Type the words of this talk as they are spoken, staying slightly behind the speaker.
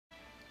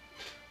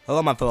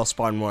Hello my fellow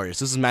Spartan Warriors,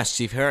 this is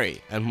Masterchief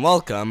Harry, and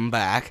welcome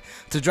back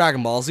to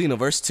Dragon Ball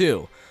Xenoverse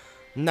 2.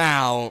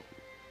 Now,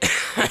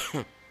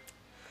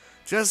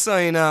 just so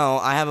you know,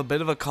 I have a bit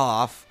of a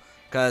cough,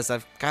 because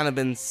I've kind of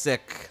been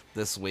sick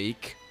this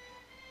week.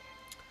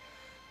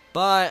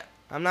 But,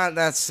 I'm not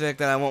that sick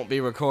that I won't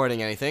be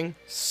recording anything,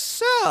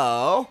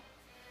 so,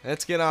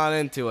 let's get on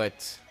into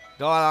it.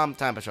 Go on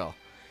Time Patrol.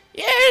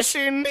 Yes,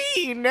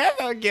 indeed,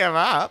 never give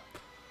up.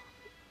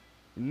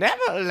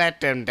 Never let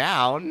them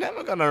down.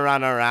 Never gonna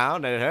run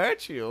around and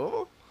hurt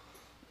you.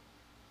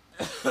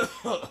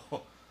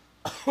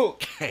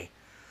 Okay.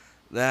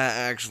 That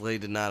actually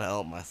did not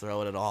help my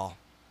throat at all.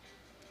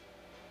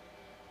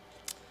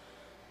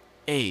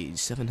 Age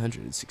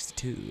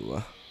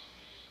 762.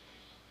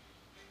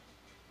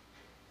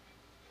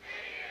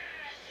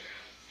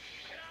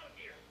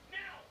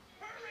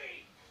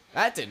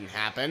 That didn't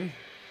happen.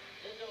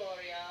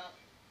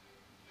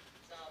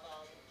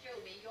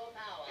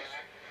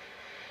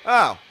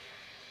 Oh.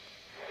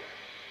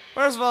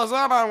 First of all,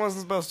 Zarbon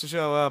wasn't supposed to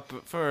show up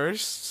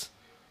first.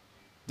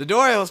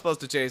 Dodoria was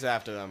supposed to chase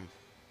after them.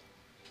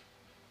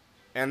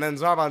 And then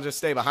Zarbon just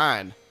stay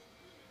behind.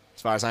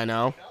 As far as I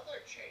know.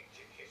 Another change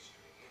in history,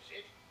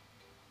 is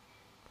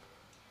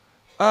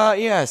it?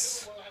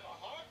 Yes. We'll have a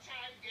hard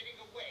time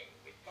getting away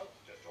with both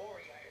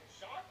Dodoria and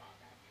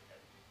Zarbon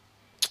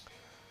after them.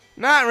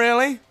 Not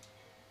really.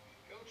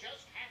 You'll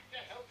just have to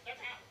help them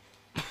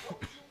out.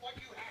 Don't do what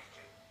you have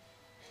to.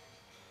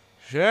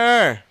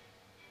 Sure.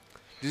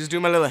 Just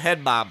do my little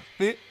head bob.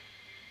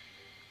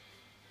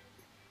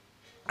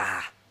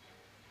 Ah.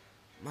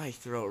 My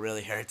throat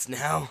really hurts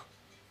now.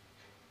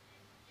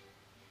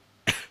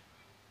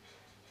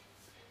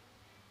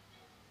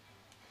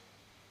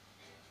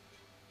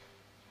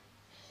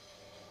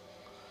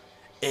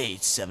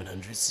 Age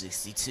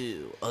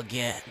 762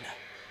 again.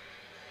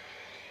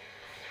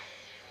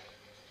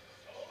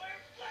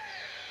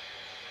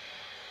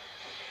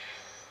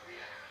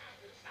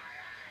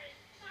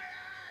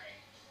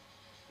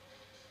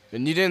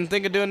 And you didn't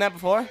think of doing that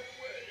before?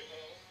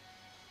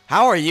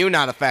 How are you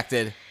not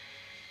affected?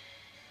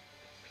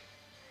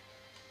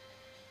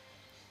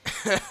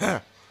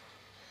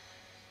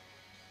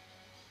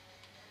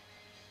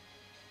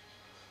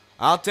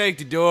 I'll take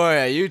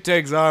Dodoria, you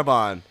take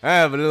Zarbon. I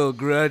have a little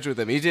grudge with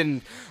him.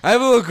 I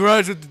have a little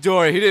grudge with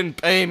Dodoria. He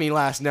didn't pay me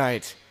last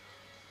night.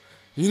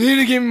 You need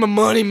to give me my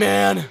money,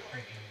 man. Are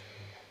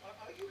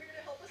you here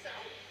to help us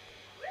out?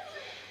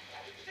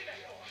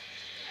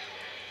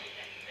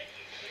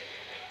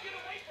 Get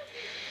away from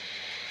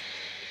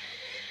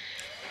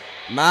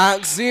here!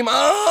 Maximo!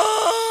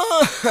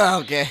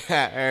 Okay,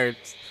 that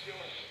hurts.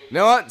 You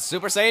know what?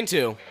 Super Saiyan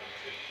 2.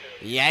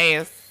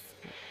 Yes.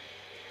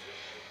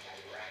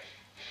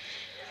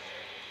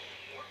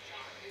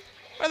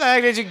 Where the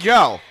heck did you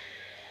go?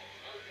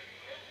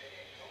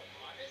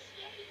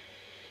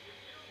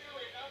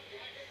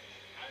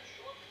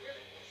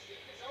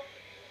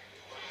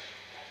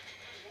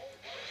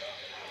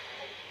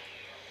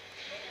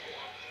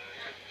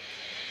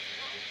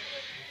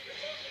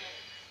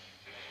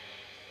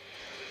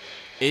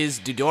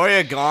 Is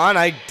Dodoria gone?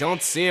 I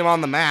don't see him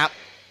on the map.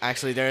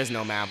 Actually, there is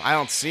no map. I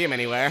don't see him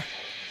anywhere.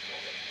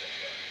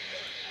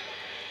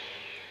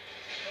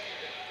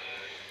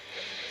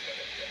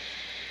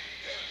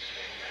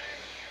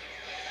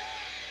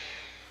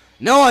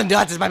 No one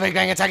dodges my Big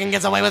Bang attack and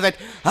gets away with it.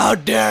 How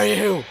dare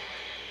you?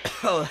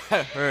 Oh,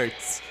 that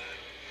hurts.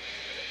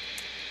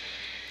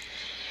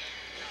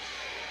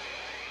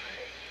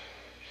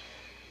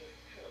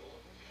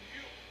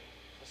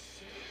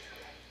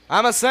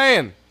 I'm a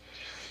Saiyan.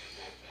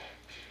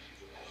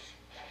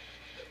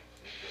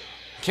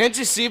 Can't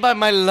you see by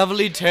my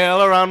lovely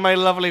tail around my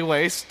lovely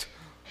waist?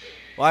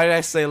 Why did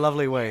I say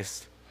lovely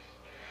waist?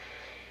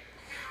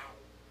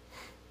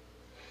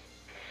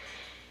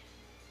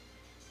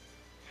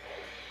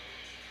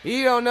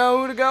 You don't know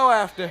who to go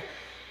after.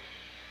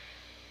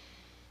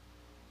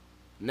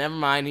 Never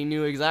mind, he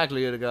knew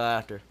exactly who to go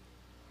after.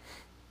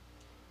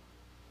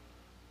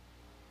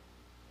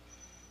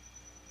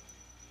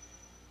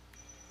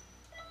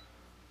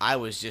 I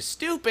was just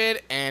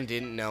stupid and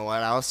didn't know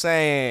what I was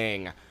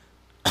saying.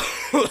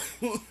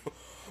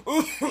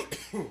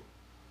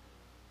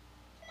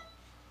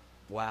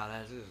 Wow,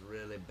 that is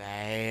really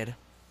bad.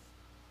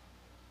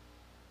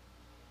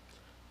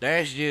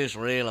 That's just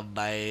really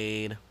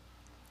bad.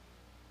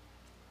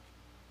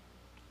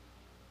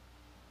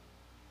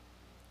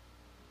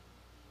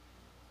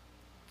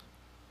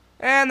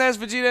 And there's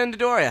Vegeta and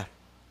Dodoria.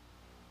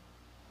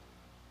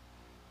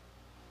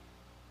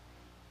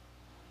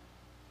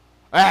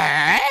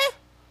 Ah!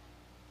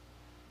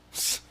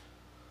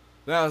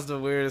 That was the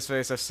weirdest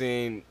face I've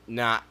seen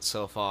not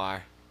so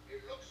far.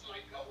 It looks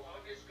like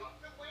Gohan has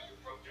gotten away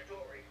from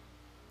Dodoria.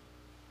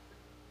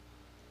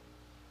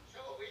 So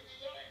in the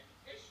end,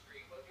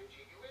 history will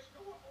continue as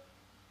normal.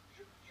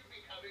 Shouldn't you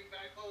be coming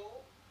back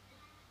home?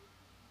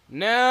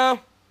 No.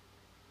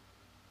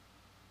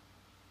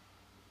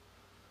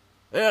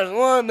 There's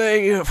one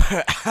thing you've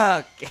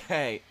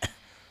okay.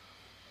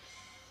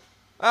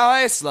 Oh,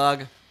 hey,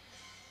 Slug.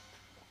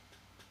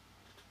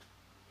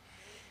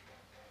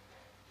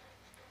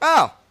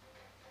 Oh!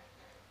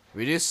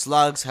 Reduce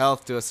Slug's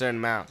health to a certain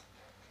amount.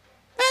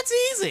 That's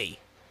easy!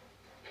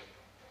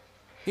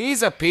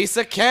 He's a piece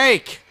of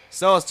cake!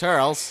 So is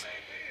Turles.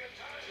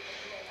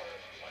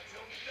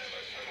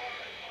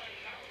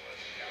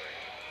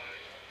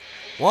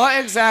 What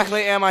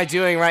exactly am I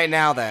doing right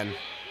now then?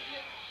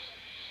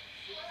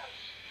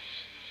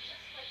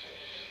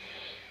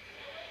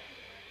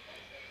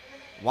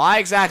 Why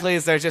exactly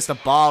is there just a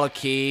ball of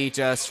key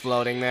just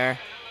floating there?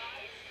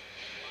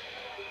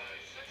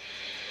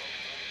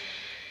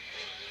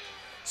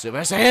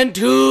 Super Saiyan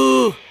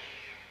 2!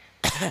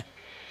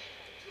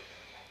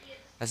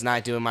 That's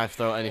not doing my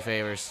throat any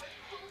favors.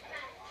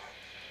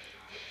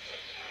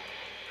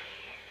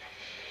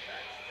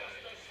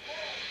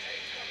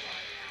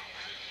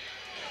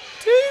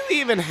 Do you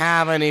even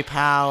have any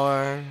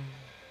power?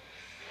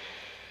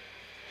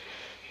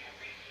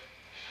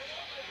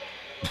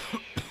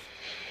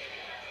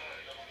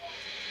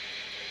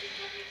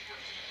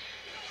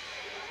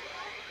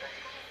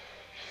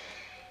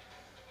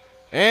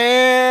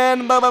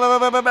 And I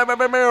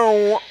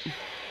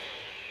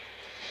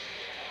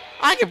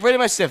can pretty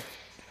much just.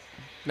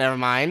 Never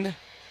mind.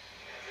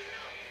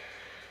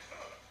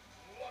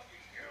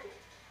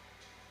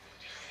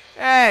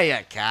 Hey,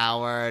 you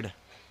coward.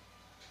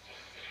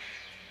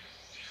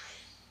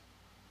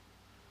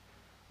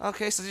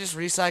 Okay, so just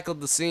recycled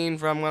the scene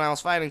from when I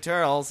was fighting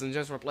Turles and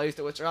just replaced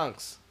it with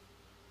Trunks.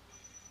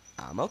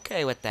 I'm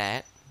okay with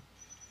that.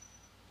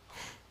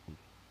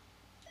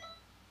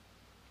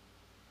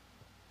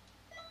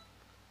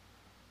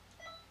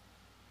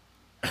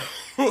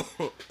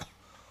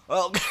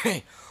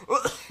 Okay.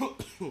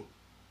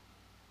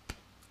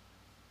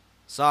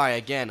 Sorry,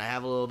 again, I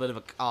have a little bit of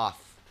a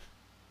cough.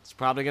 It's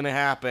probably gonna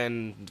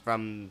happen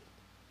from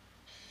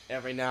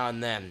every now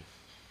and then.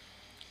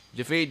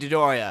 Defeat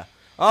Dodoria.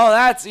 Oh,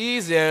 that's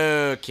easy.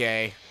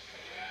 Okay.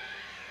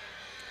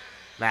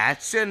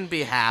 That shouldn't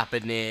be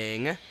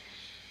happening.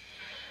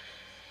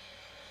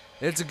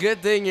 It's a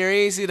good thing you're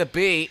easy to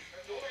beat.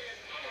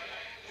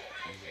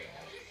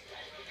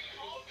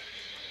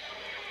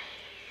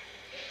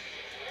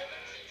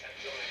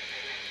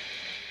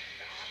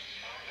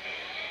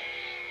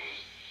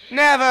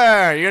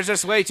 Never! You're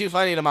just way too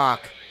funny to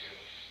mock.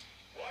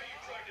 Why are you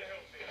trying to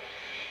help me?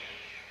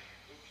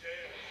 Who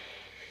cares?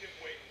 I can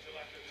wait until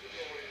after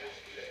Dodoria is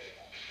dead.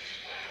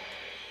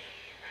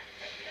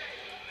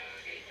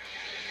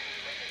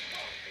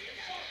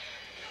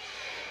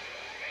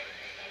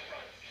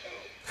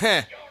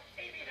 Heh.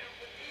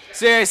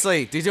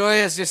 Seriously,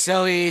 Dodoria is just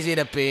so easy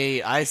to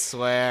beat, I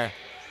swear.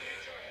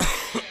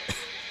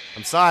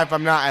 I'm sorry if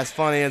I'm not as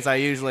funny as I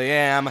usually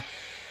am.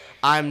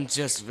 I'm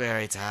just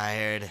very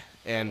tired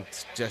and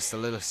just a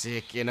little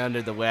sick and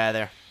under the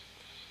weather.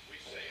 We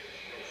say it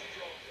grows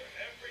stronger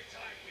every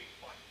time we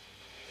fight.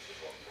 The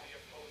stronger the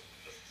opponent,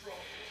 the stronger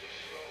we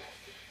grow.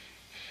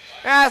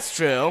 That's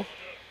true.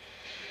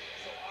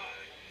 So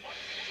I'm much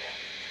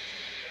stronger.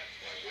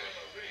 That's why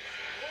we're a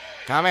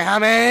race.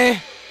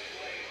 Kamehame!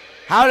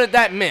 How did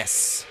that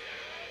miss?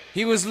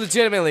 He was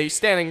legitimately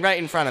standing right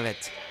in front of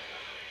it.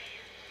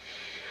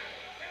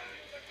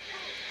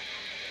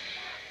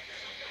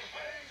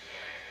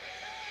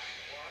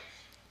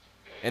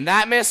 And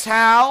that missed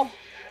how?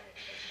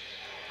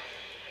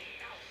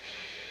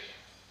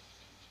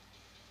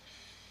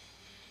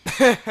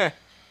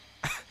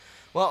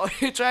 What were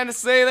you trying to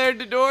say there,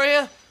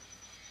 Dodoria?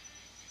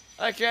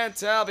 I can't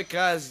tell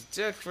because it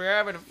took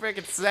forever to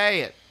freaking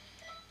say it.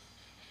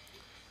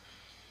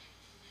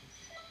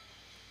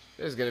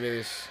 There's gonna be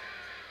this.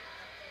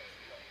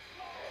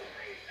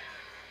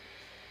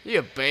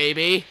 You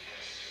baby.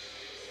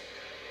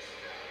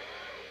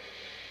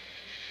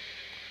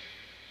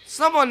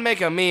 Someone make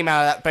a meme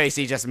out of that face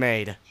he just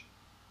made.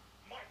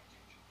 But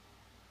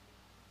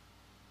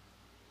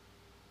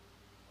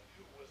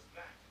who was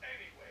that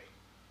anyway?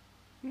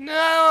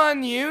 No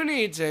one you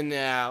need to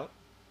know.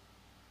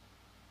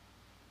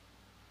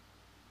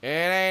 It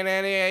ain't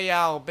any of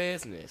y'all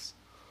business.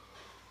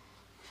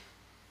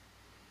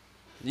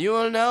 You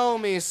will know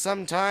me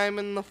sometime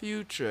in the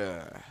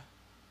future.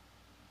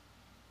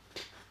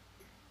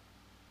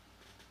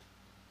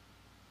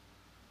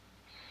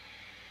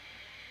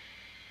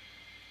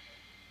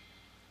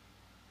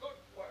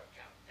 Good work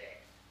out there.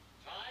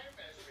 Time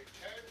has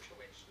returned to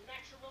its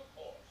natural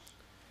course.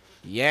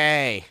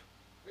 Yay.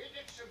 We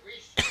did some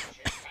research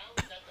and found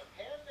that the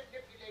pair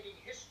manipulating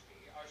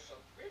history are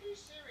some pretty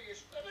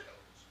serious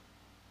criminals.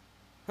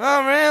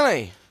 Oh,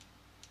 really?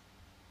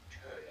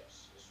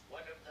 Turles is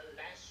one of the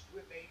last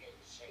remaining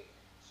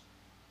Saiyans.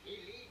 He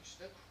leads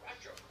the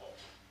Crusher Corps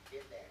in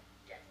their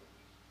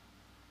devilry.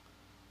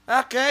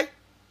 Okay.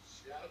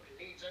 Slug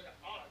leads an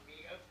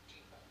army of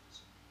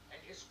demons and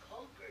has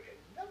conquered a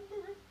number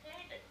of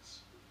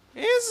planets.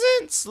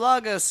 Isn't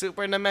Slug a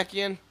super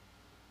Namekian?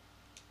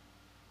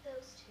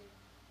 Those two.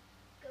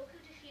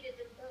 Goku defeated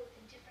them both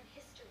in different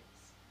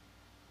histories.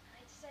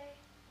 I'd say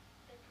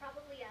they're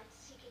probably out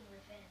seeking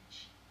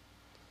revenge.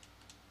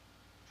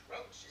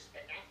 Trunks has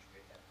been after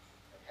them,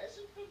 but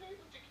hasn't been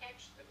able to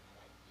catch them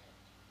quite yet.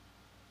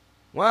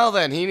 Well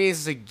then, he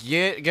needs to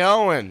get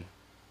going.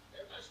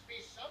 There must be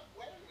some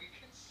way we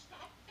can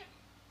stop them.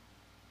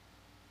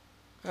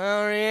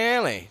 Oh,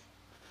 really?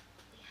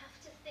 We have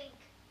to think.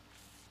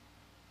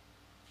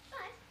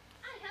 But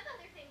I have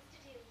other things to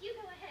do. You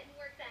go ahead and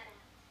work that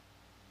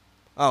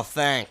out. Oh,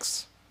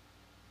 thanks.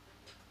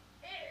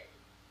 Hey,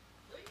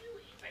 were you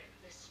even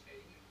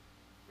listening?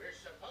 We're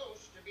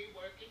supposed to be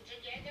working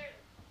together.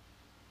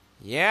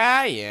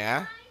 Yeah. I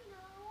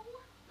know,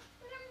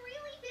 but I'm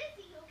really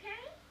busy,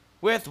 okay?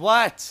 With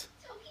what?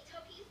 Toki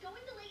Toki is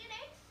going to lay an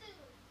egg soon,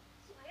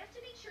 so I have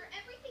to make sure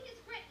everything is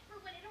ready for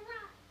when it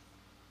arrives.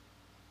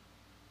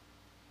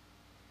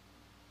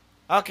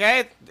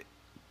 Okay.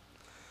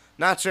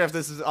 Not sure if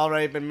this has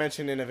already been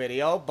mentioned in a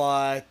video,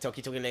 but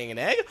Toki Toki laying an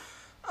egg?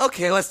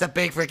 Okay, what's the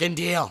big freaking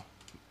deal?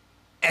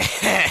 How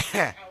about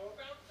that?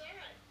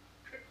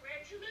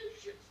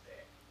 Congratulations,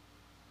 then.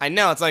 I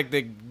know, it's like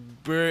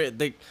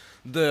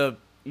the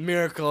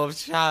miracle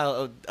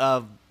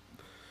of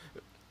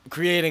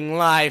creating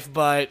life,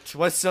 but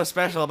what's so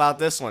special about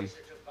this one? It's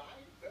a divine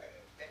bird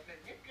that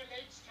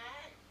manipulates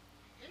time.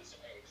 His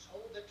eggs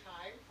hold the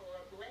time for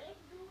a brand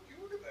new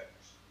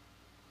universe.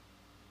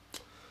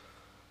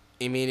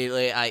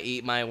 Immediately I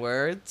eat my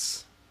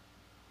words.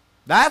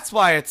 That's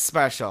why it's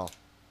special. To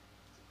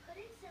put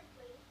it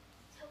simply,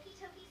 Toki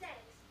Toki's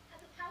eggs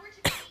have the power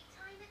to create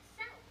time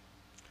itself.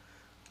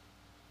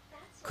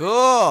 That's why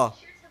Cool.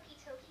 making sure Toki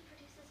Toki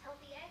produces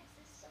healthy eggs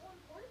is so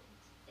important.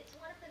 It's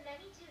one of the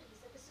many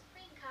duties of the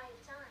Supreme Kai of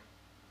Time.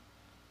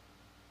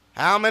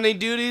 How many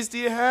duties do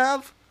you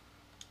have?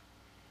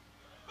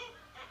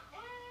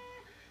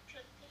 To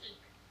think,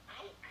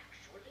 I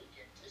actually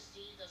get to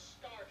see the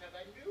start of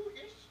a new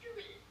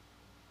history.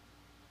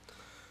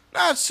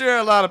 Not sure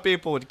a lot of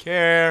people would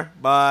care,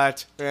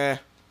 but So anyway,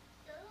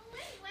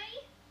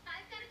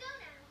 I've gotta go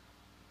now.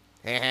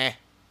 Heh.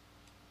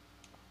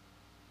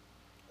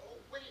 Oh,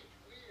 wait,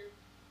 we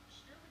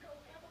still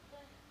don't have a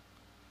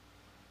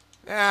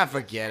plan.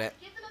 Forget it.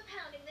 Give them a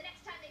pounding the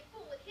next time they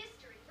fool with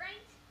history,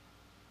 right?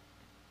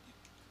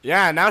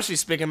 Yeah, now she's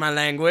speaking my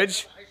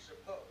language. I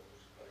suppose,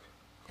 but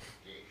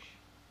yeesh,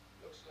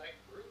 looks like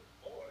brute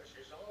force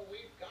is all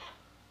we've got.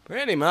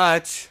 Pretty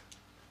much.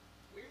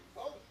 We've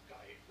both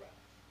got it rough.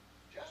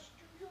 Just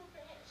do your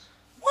best.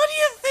 What do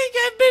you think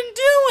I've been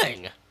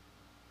doing?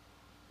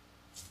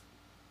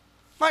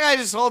 My guy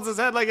just holds his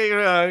head like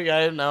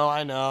I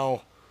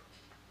know.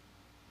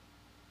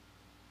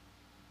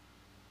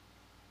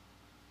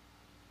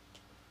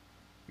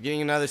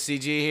 Getting another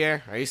CG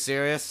here? Are you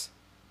serious?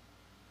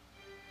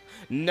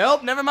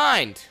 Nope, never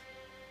mind.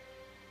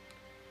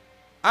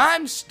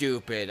 I'm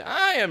stupid.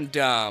 I am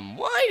dumb.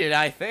 Why did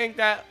I think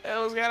that it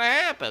was gonna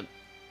happen?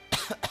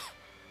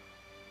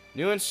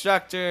 New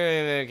instructor.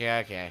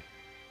 Okay.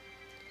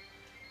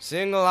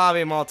 Single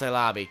lobby,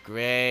 multi-lobby.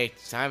 Great.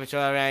 Time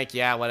patrol rank.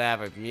 Yeah,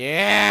 whatever.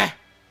 Yeah.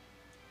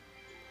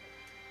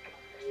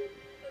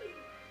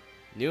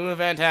 New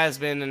event has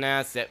been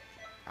announced that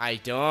I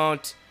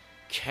don't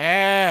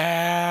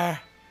care.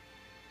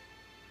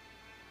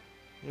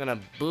 I'm gonna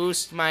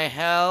boost my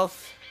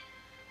health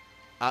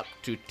up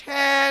to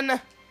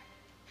 10.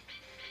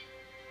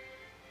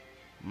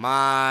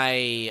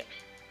 My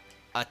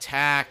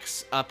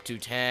attacks up to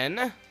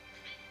 10.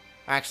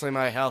 Actually,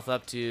 my health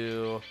up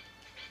to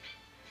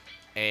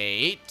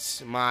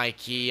 8. My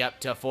key up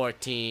to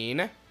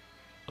 14.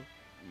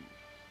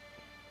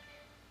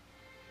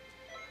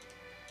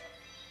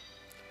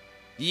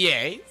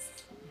 Yes.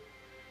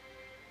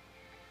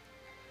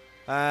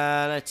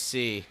 Let's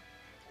see.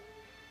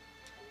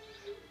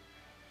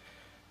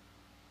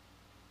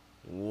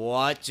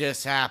 What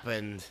just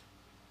happened?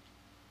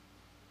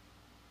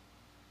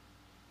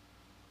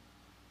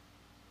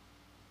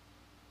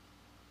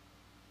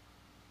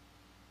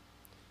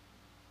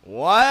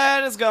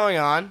 What is going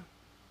on?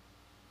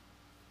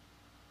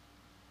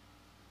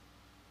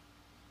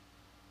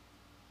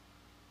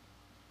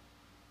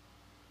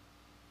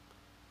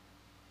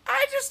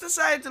 I just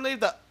decided to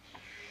leave the...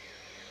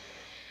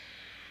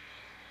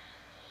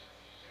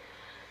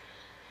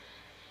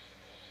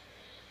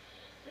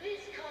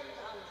 This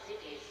compound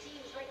city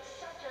seems like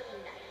such a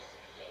nice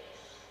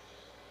place.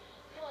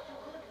 Far too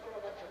good for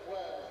a bunch of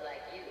worms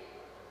like you.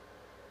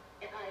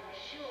 And I'm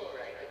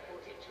sure I could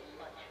put it to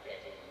much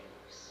better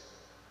use.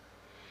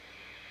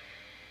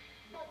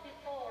 But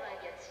before I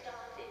get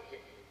started,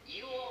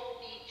 you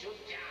all need to die.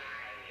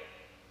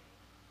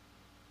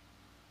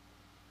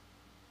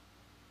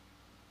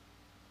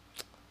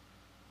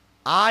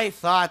 I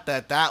thought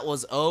that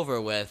was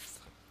over with.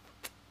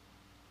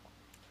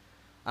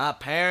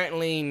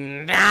 Apparently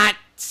not.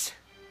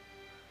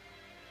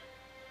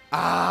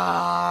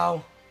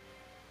 Oh.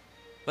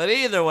 But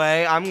either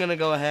way, I'm going to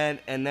go ahead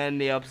and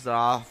end the episode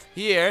off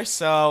here.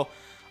 So,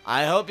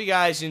 I hope you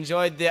guys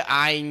enjoyed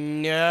I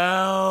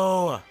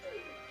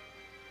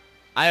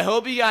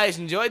hope you guys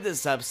enjoyed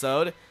this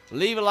episode.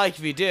 Leave a like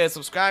if you did.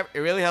 Subscribe. It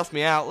really helps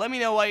me out. Let me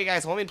know what you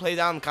guys want me to play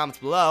down in the comments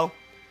below.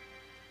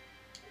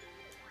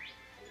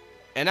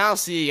 And I'll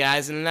see you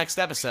guys in the next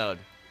episode.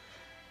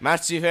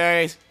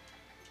 Masterchief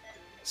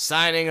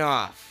signing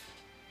off.